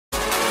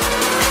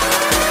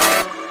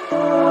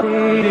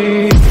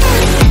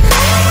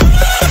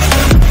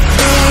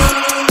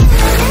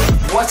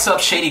What's up,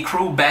 Shady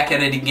crew? Back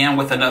at it again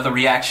with another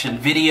reaction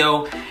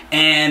video,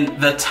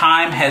 and the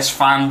time has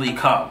finally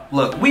come.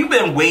 Look, we've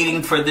been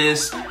waiting for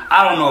this.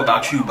 I don't know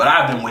about you, but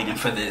I've been waiting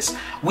for this.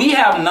 We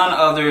have none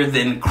other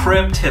than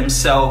Crypt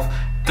himself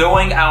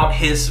throwing out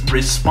his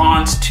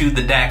response to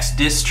the Dax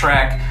diss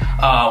track,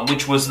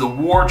 which was the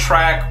W.A.R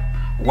track,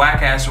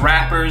 Whack Ass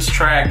Rappers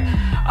track,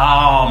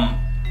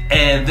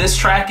 and this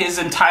track is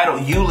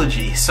entitled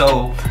Eulogy.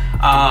 So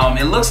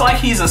it looks like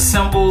he's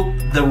assembled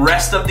the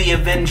rest of the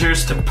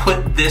Avengers to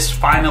put this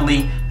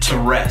finally to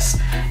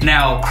rest.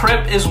 Now,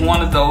 Crypt is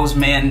one of those,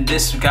 man,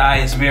 this guy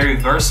is very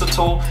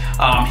versatile.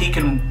 He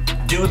can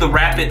do the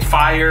rapid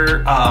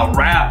fire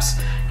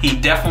raps. He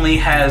definitely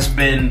has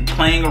been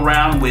playing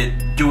around with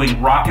doing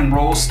rock and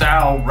roll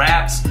style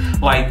raps.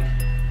 Like,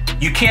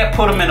 you can't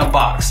put him in a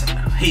box.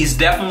 He's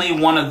definitely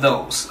one of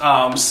those.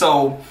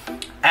 So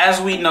as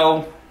we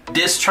know,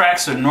 diss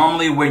tracks are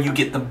normally where you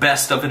get the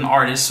best of an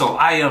artist, so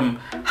I am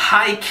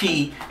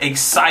high-key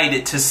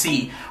excited to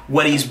see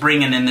what he's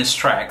bringing in this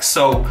track.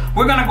 So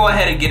we're gonna go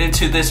ahead and get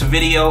into this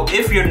video.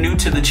 If you're new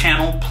to the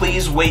channel,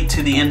 please wait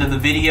to the end of the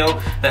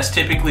video. That's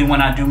typically when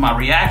I do my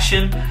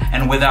reaction,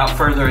 and without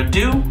further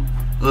ado,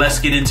 let's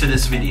get into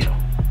this video.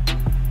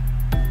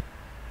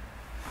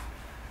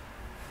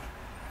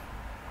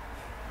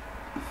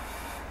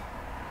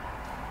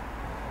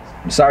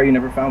 I'm sorry you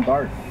never found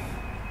Bart.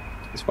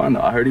 It's fine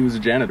though. I heard he was a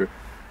janitor.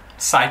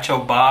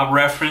 Sideshow Bob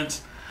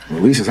reference. Well,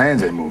 at least his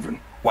hands ain't moving.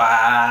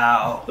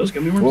 Wow. Those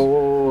get me ones?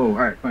 Whoa. All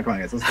right, come on,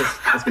 guys.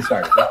 Let's get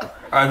started.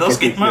 Are those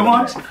get my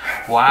ones?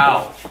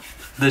 Wow.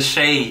 The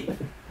shade.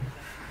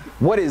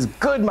 What is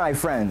good, my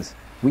friends?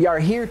 We are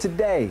here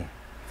today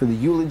for the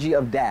eulogy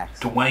of Dax.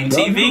 Dwayne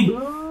TV.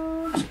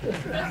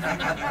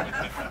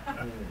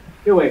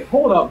 Hey, wait,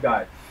 hold up,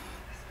 guys.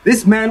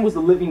 This man was a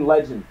living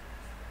legend.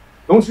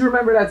 Don't you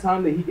remember that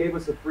time that he gave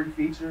us a free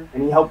feature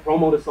and he helped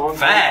promo the song?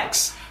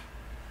 Facts.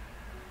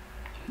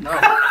 No.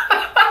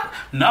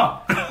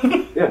 No.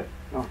 Yeah,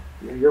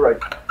 you're right.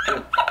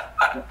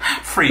 Yeah.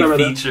 Free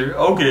feature.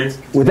 Okay.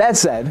 With that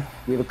said,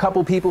 we have a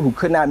couple people who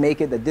could not make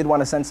it that did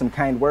want to send some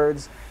kind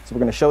words, so we're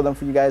going to show them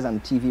for you guys on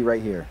the TV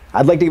right here.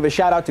 I'd like to give a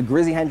shout out to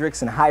Grizzy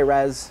Hendrix and High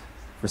Res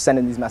for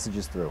sending these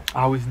messages through.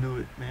 I always knew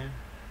it, man.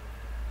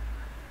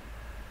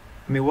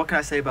 I mean, what can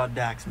I say about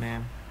Dax,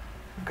 man?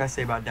 What can I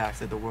say about Dax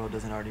that the world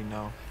doesn't already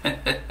know?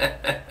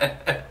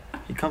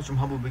 He comes from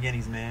humble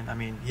beginnings, man. I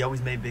mean, he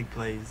always made big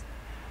plays.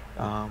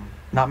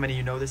 Not many of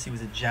you know this. He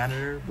was a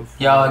janitor before.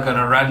 Y'all are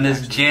gonna run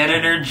this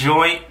janitor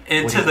joint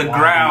into the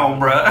ground,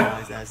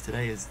 bruh. As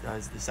today is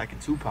the second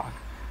Tupac.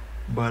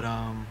 But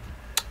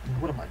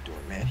what am I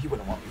doing, man? He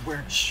wouldn't want me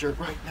wearing a shirt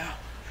right now.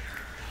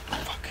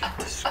 Fuck,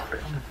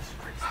 disgrace. I'm a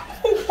disgrace.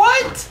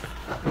 What?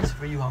 It's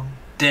for you, homie.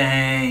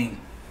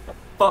 Dang.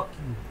 Fuck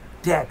you,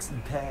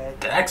 Daxy Pad.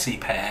 Daxy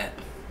Pad.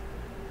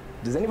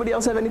 Does anybody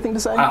else have anything to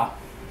say? Wow.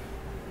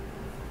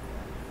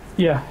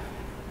 Yeah,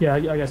 I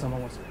guess I'm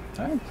almost.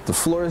 All right, the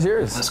floor is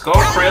yours. Let's go,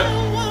 Crypt.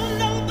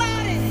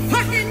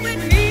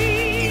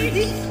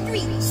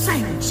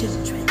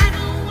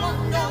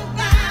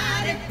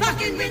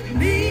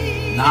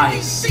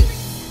 Nice.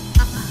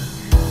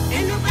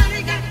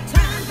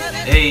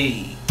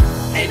 Hey.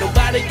 Ain't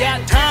nobody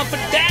got time for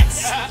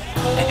Dax.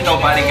 Ain't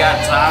nobody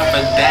got time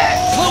for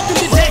Dax. Welcome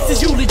to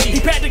Dax's eulogy. He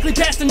practically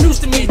passed the news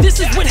to me. This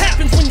is what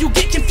happens when you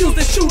get confused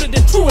and shoot it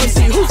in true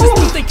MC. Who's this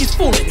dude think he's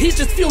fooling? He's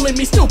just fueling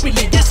me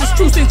stupidly. Guess it's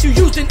true since you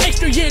used an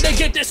extra year to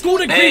get that school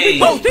degree. Hey. We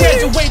both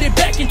graduated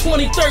back in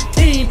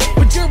 2013,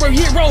 but you're a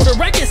year older.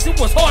 I guess it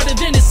was harder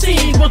than it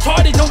seemed.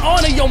 Retarded, don't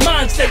honor your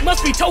mindset.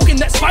 Must be token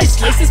that's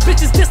priceless. This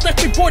bitch is just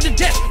left me bored to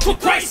death for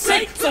Christ's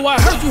sake. So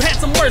I heard you had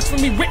some words for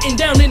me written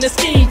down in a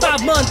scheme.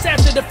 5 months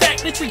after the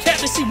fact, let's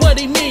recap to see what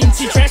he means.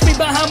 He trashed me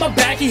behind my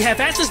back. He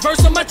half-assed his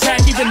verse on my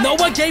track, even though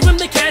I gave him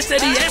the cash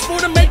that he asked for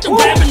to make the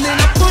rap. And then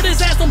I put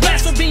his ass on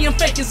blast for being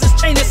fake as his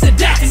chain that said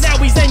Dax. And now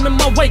he's aiming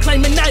my way,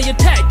 claiming I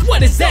attacked.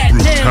 What is that?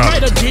 Damn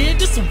right I did.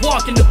 This a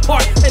walk in the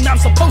park, and I'm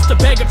supposed to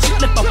beg up shit,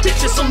 lift my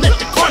bitches, so let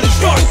the carnage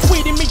start.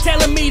 Tweeting me,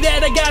 telling me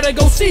that I gotta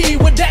go see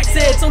what Dax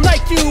said. So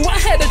like you, I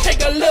had to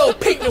take a little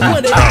peek. And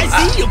what did I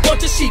see? A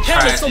bunch of sheep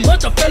counting so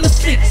much I fell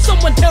asleep.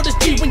 Someone tell this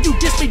G when you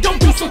diss me, don't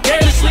do so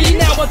carelessly.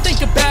 Now I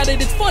think about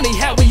it, it's funny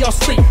how we all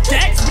sleep.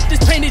 Dax with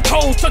his painted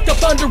toes tucked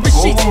up under his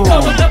sheets,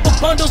 covered up with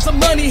bundles of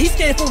money. He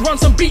scanned for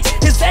runs on beats.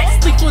 His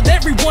ex sleeps with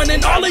everyone,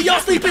 and all of y'all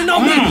sleeping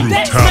on me.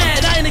 Dax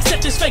mad, I ain't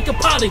accept his fake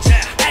apology.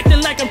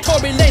 Acting like I'm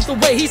Tory Lanez the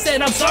way he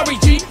said I'm sorry,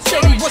 G.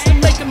 Said he wants to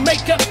make a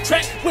makeup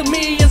track with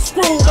me and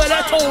Screw, but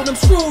I told him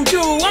screw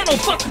you, I don't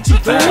fuck with you,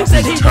 fool.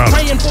 Said he was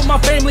praying for my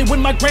family when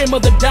my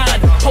grandmother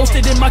died.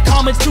 Posted in my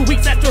comments 2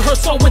 weeks after her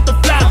soul went to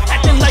fly.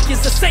 Acting like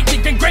it's a saint,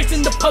 getting grace in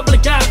the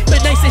public eye,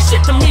 but they say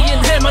shit to me and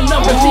had my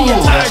number the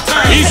entire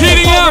time. He's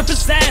hitting up.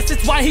 His ass,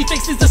 that's why he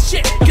thinks he's a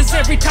shit. Cause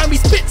every time he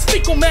spits,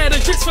 fecal matter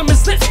drips from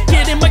his lips.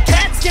 Get him a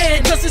CAT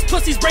scan, cause his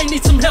pussy's brain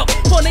needs some help.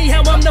 Funny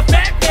how I'm the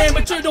fat man,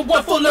 but you're the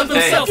one full of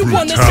himself. You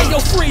wanna say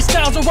your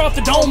freestyles are off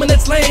the dome and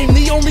it's lame.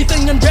 The only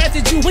thing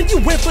undrafted you when you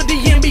went for the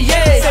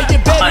NBA. Say you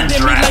better better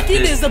than me like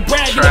it is a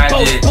brag and a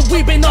boast. But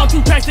we've been on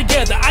 2 tracks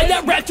together. I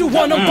got rap, you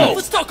on them both.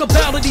 Let's talk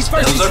about these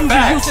verses you be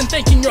using,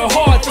 thinking you're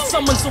hard. For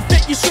someone so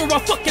fit, you sure are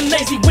fucking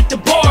lazy with the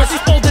bars. You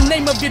stole the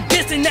name of your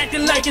diss and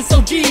acting like it's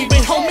so G. But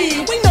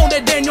homie, we know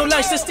that Daniel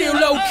likes to still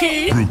low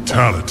key.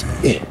 Brutality.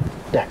 Yeah,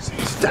 that's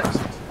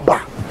it.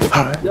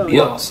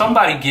 Yo,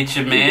 somebody get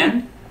your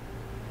man.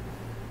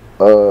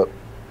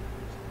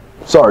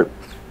 Sorry.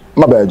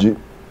 My bad, G.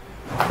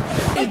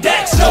 And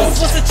Dax knows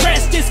what's a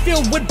trash diss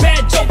filled with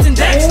bad jokes, and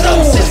Dax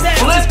knows his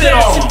ass is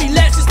bad, should be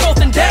lashes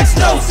both, and Dax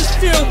knows it's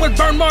filled with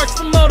burn marks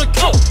from all the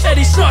coke that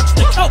he snorts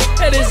the coke,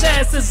 that his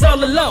ass is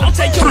all alone. I'll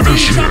take your D,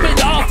 chop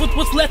it off with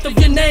what's left of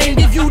your name,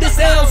 give you this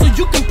L so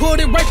you can put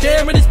it right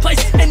there in its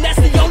place, and that's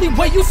the only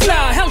way you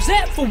fly. How's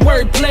that for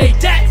wordplay?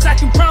 Dax, I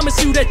can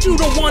promise you that you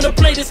don't want to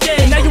play this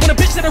game. Now you want a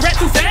bitch that rap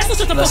too fast, so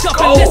shut the fuck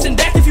up and listen.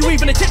 Dax, if you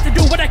even attempt to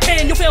do what I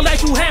can, you'll fail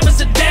like you have as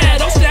a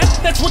dad. Oh snap,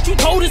 that's what you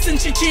told us and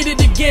she cheated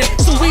again.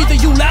 So either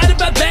you lied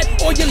about that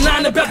or you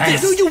lied about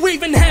this. Do you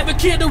even have a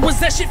kid, or was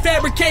that shit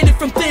fabricated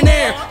from thin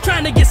air?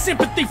 Trying to get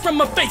sympathy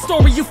from a fake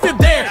story you feel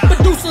there.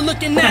 Producer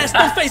looking ass,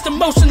 don't face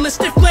emotionless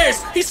stiff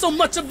flares. He's so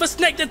much of a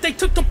snake that they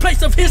took the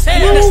place of his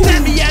hair. Now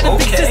snap me out of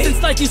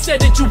existence like you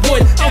said that you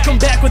would. I'll come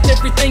back with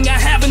everything I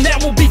have and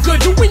that will be good.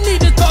 Do we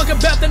need to talk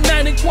about the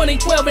night in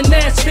 2012 in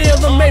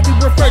Nashville, or maybe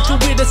refer to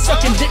it as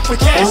sucking dick for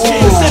cash?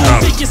 Seven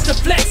figures to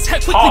flex,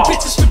 how quickly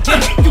bitches forget.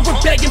 You were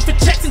begging for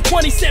checks in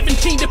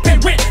 2017 to pay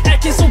rent,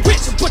 acting so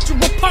rich, but your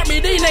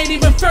apartment it ain't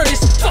even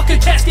furnished. Fuck a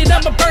casket,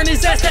 I'ma burn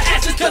his ass to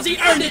ashes cause he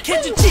earned it.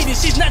 Kid, you cheated,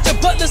 she's not your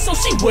butler so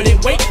she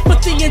wouldn't wait.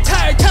 But the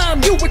entire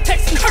time you were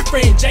texting her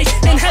friend Jay,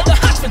 and had the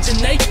hot for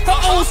Janae, her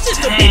own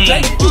sister Big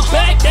Jay. You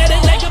back at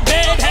it like a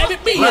bad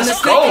habit, being a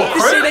snake.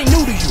 This shit ain't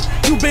new to you.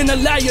 You been a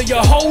liar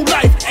your whole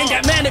life. Ain't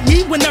got mad at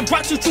me when I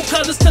brought you 2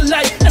 colors to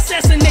life.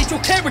 Assassinate your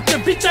character,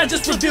 bitch, I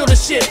just revealed the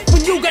shit.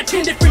 When you got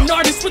 10 different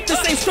artists with the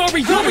same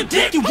story, you're a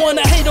dick. You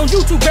wanna hate on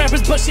YouTube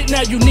rappers, but shit,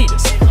 now you need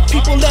us.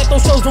 People at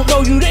those shows don't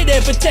know you, they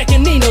there for Tech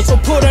and Nina. So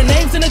put our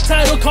names in the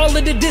title, call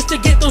it a diss to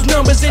get those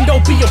numbers, and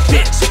don't be a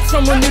bitch.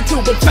 Someone new to,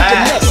 but to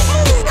another.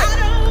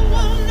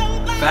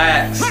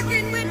 Facts.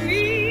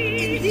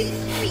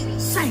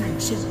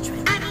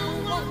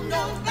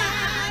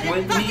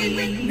 With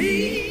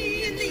me.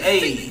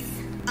 Hey,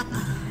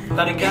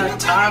 but I got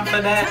time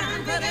for that.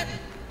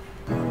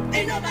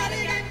 Ain't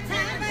nobody got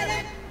time for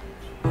that.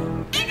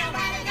 Ain't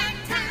nobody got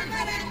time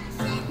for that.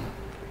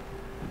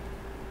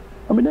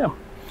 I mean, damn.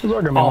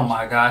 Oh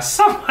my gosh,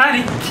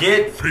 somebody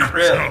get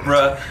Crypt,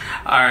 bruh.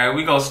 Alright,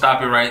 we gonna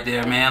stop it right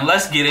there, man.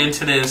 Let's get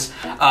into this.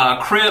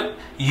 Crypt,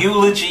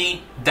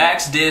 Eulogy,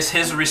 Dax diss,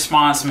 his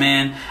response,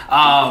 man.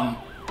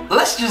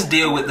 Let's just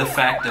deal with the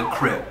fact of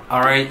Crypt,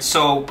 alright?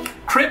 So,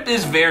 Crypt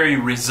is very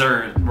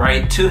reserved,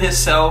 right, to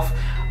himself.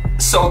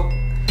 So,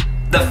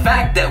 the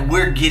fact that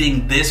we're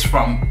getting this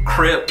from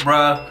Crypt,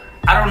 bruh,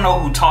 I don't know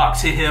who talked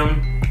to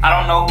him. I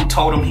don't know who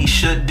told him he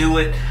should do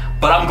it,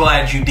 but I'm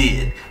glad you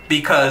did.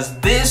 Because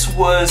this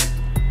was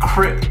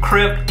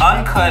Crypt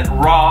uncut,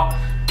 raw,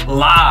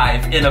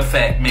 live in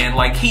effect, man.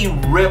 Like, he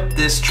ripped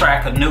this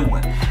track a new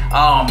one.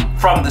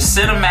 From the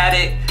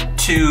cinematic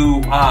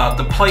to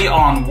the play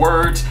on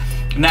words.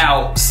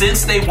 Now,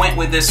 since they went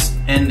with this,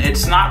 and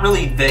it's not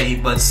really they,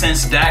 but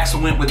since Dax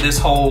went with this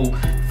whole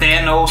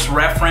Thanos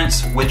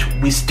reference, which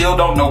we still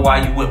don't know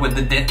why you went with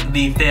the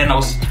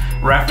Thanos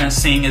reference,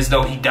 seeing as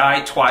though he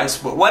died twice,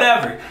 but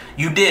whatever,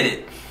 you did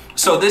it.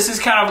 So this is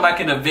kind of like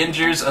an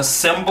Avengers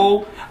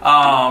Assemble,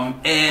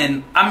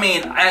 and I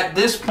mean, at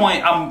this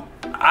point,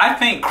 I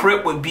think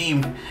Crypt would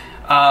be,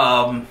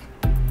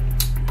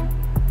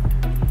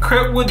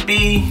 Crypt would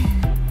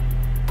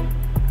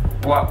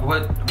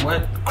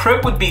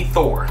be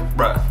Thor,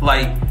 bruh.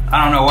 Like,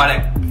 I don't know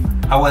why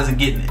I wasn't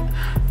getting it.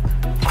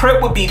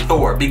 Crypt would be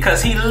Thor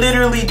because he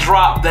literally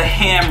dropped the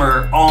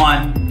hammer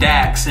on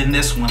Dax in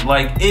this one.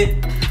 Like,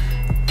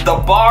 the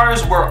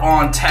bars were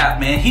on tap,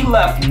 man. He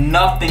left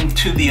nothing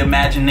to the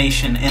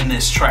imagination in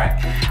this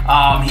track.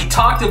 He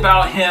talked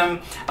about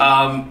him,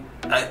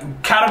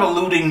 kind of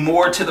alluding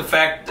more to the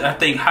fact, I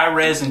think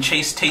Hi-Rez and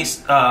Chase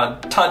Taste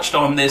touched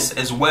on this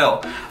as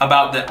well,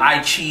 about the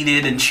I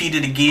cheated and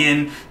cheated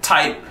again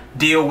type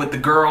deal with the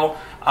girl,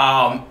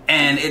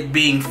 and it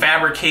being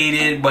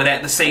fabricated, but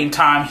at the same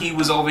time he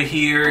was over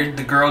here,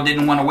 the girl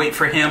didn't want to wait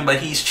for him, but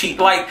he's cheat.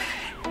 Like,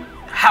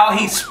 how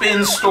he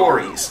spins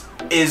stories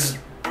is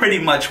pretty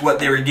much what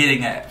they were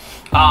getting at.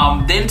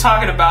 Then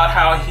talking about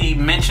how he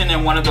mentioned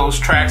in one of those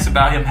tracks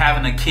about him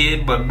having a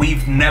kid, but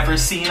we've never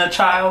seen a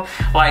child.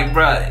 Like,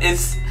 bruh,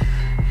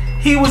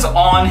 he was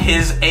on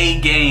his A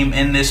game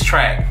in this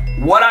track.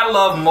 What I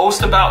love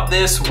most about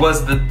this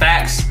was the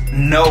Thax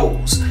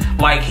knows.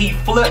 Like, he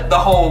flipped the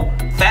whole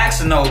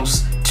Thax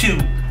knows to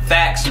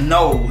Thax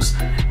knows,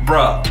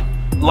 bruh.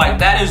 Like,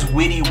 that is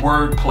witty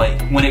wordplay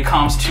when it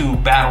comes to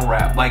battle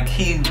rap. Like,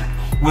 he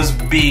was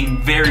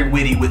being very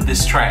witty with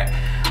this track.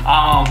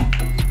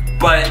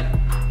 But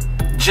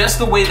just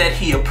the way that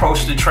he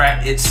approached the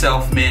track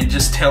itself, man,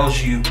 just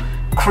tells you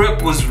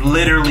Crypt was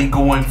literally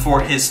going for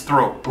his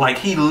throat. Like,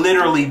 he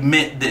literally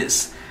meant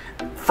this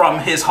from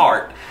his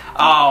heart.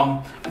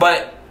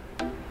 But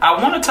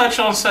I want to touch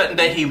on something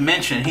that he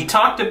mentioned. He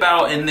talked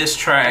about in this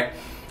track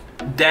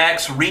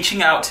Dax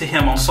reaching out to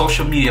him on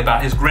social media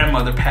about his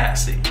grandmother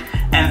passing,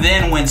 and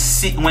then when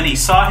he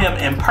saw him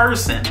in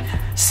person,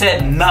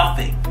 said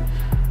nothing.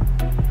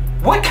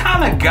 What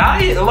kind of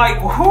guy? Like,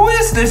 who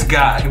is this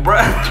guy, bro?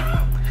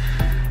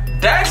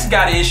 Dax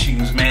got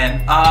issues,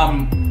 man.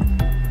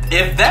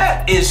 If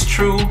that is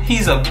true,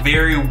 he's a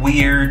very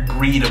weird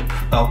breed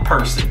of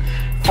person.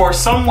 For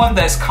someone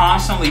that's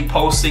constantly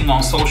posting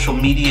on social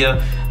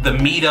media the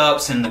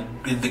meetups and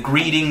the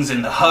greetings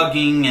and the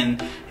hugging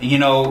and, you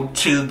know,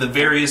 to the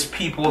various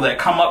people that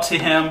come up to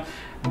him,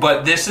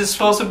 but this is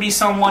supposed to be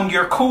someone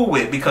you're cool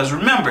with, because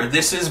remember,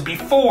 this is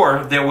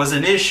before there was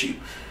an issue.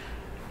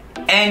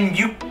 And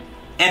you,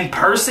 in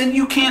person,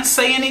 you can't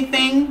say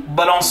anything,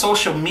 but on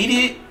social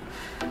media,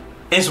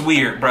 it's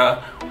weird,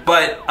 bruh.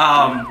 But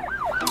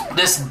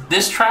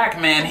this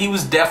track, man, he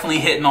was definitely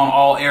hitting on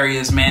all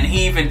areas, man.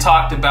 He even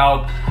talked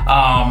about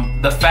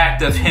the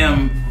fact of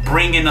him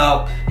bringing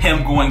up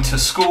him going to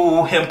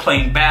school, him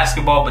playing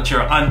basketball, but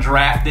you're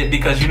undrafted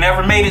because you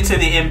never made it to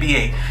the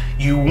NBA.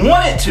 You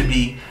want it to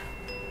be,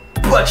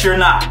 but you're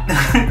not.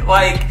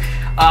 Like,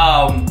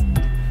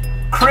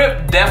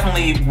 Crypt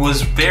definitely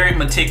was very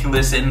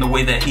meticulous in the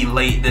way that he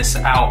laid this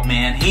out,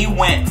 man. He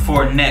went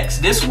for next.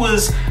 This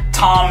was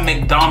Tom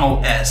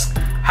McDonald-esque.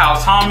 How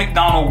Tom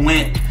McDonald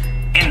went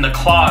in the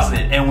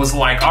closet and was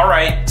like, all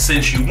right,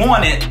 since you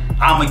want it,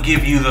 I'm gonna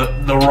give you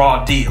the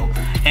raw deal.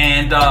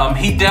 And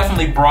he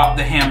definitely brought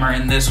the hammer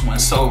in this one.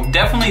 So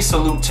definitely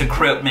salute to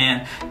Crypt,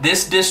 man.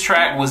 This diss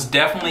track was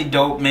definitely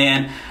dope,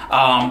 man.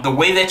 The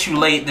way that you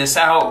laid this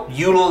out,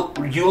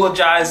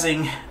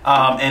 eulogizing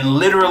and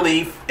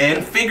literally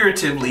and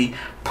figuratively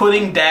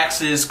putting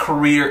Dax's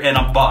career in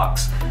a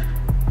box.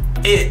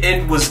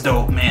 It was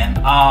dope, man.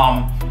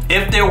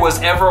 If there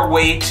was ever a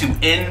way to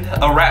end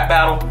a rap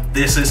battle,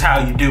 this is how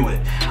you do it.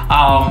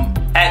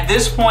 At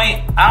this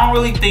point, I don't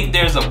really think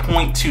there's a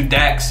point to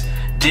Dax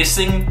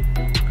dissing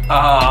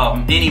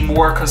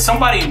anymore, because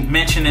somebody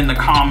mentioned in the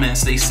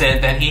comments, they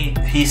said that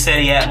he said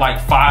he had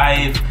like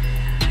five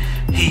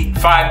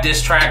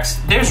diss tracks.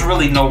 There's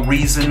really no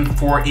reason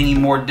for any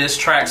more diss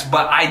tracks,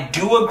 but I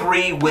do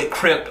agree with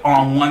Crypt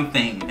on one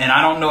thing, and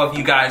I don't know if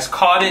you guys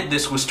caught it.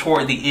 This was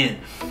toward the end.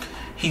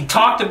 He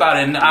talked about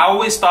it, and I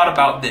always thought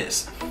about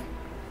this.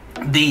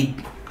 The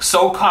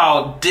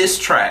so-called diss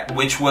track,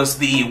 which was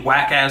the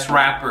whack-ass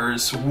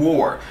rappers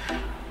war.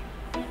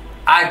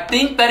 I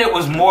think that it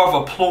was more of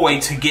a ploy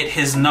to get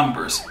his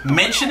numbers.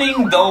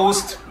 Mentioning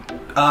those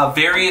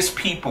various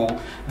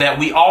people that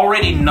we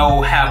already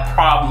know have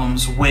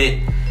problems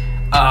with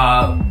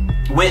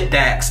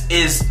Dax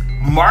is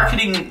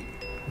marketing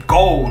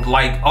gold.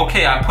 Like,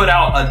 okay, I put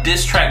out a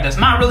diss track that's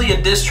not really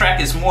a diss track,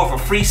 it's more of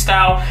a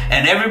freestyle,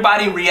 and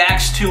everybody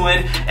reacts to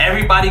it,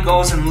 everybody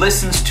goes and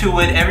listens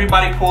to it,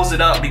 everybody pulls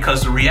it up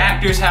because the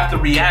reactors have to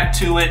react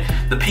to it,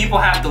 the people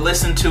have to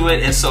listen to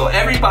it, and so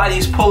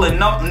everybody's pulling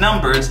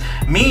numbers.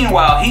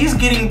 Meanwhile, he's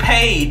getting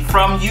paid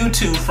from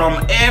YouTube,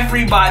 from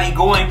everybody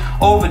going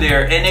over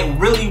there, and it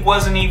really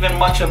wasn't even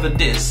much of a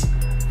diss.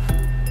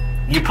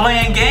 You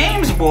playing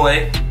games,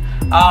 boy.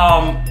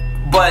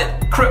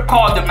 But Crypt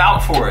called them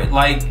out for it.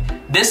 Like,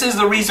 this is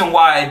the reason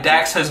why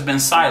Dax has been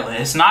silent.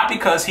 It's not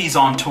because he's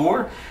on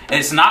tour.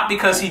 It's not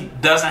because he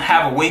doesn't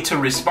have a way to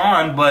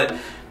respond. But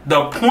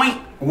the point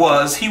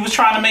was he was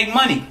trying to make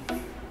money.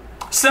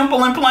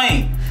 Simple and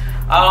plain.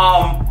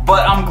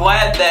 But I'm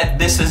glad that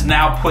this is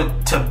now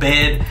put to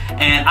bed.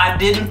 And I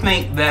didn't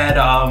think that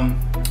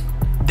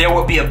there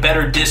would be a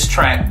better diss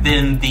track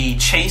than the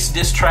Chase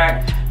diss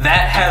track.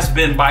 That has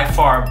been by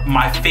far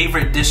my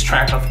favorite diss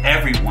track of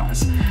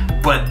everyone's.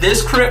 But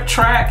this Crypt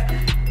track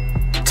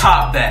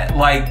topped that.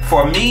 Like,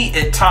 for me,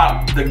 it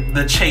topped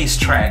the Chase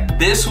track.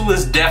 This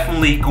was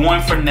definitely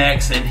going for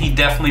next, and he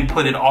definitely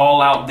put it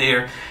all out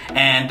there.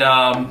 And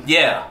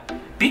yeah,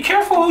 be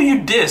careful who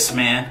you diss,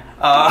 man.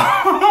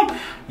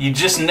 You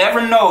just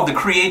never know the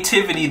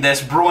creativity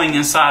that's brewing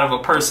inside of a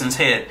person's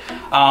head.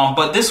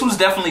 But this was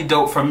definitely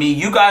dope for me.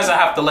 You guys will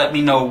have to let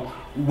me know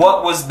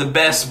what was the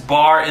best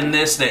bar in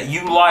this that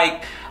you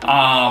like.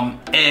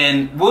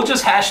 And we'll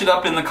just hash it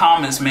up in the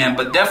comments, man.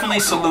 But definitely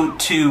salute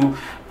to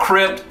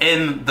Crypt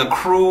and the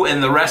crew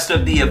and the rest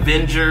of the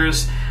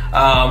Avengers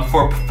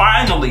for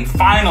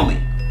finally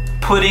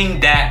putting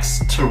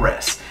Dax to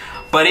rest.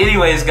 But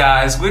anyways,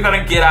 guys, we're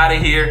gonna get out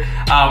of here.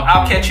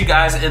 I'll catch you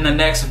guys in the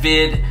next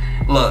vid.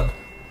 Look,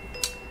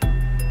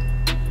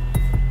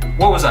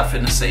 what was I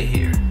finna say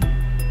here?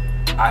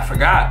 I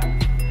forgot.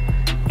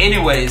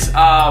 Anyways,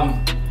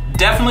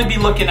 definitely be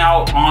looking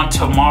out on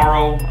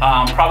tomorrow.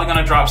 Probably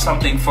gonna drop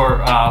something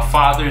for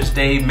Father's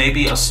Day,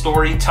 maybe a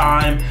story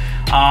time.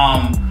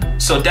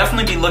 So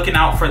definitely be looking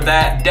out for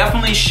that.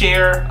 Definitely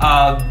share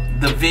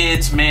the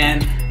vids,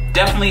 man.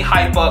 Definitely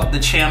hype up the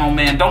channel,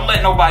 man. Don't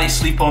let nobody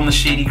sleep on the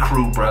Shady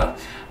crew, bruh.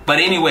 But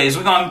anyways,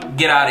 we're gonna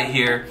get out of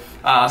here.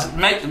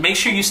 Make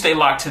sure you stay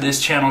locked to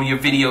this channel. Your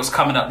video's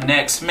coming up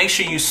next. Make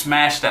sure you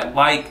smash that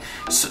like,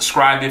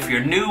 subscribe if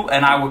you're new,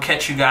 and I will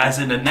catch you guys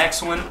in the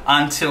next one.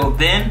 Until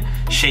then,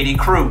 Shady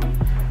Crew,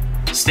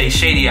 stay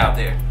shady out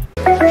there.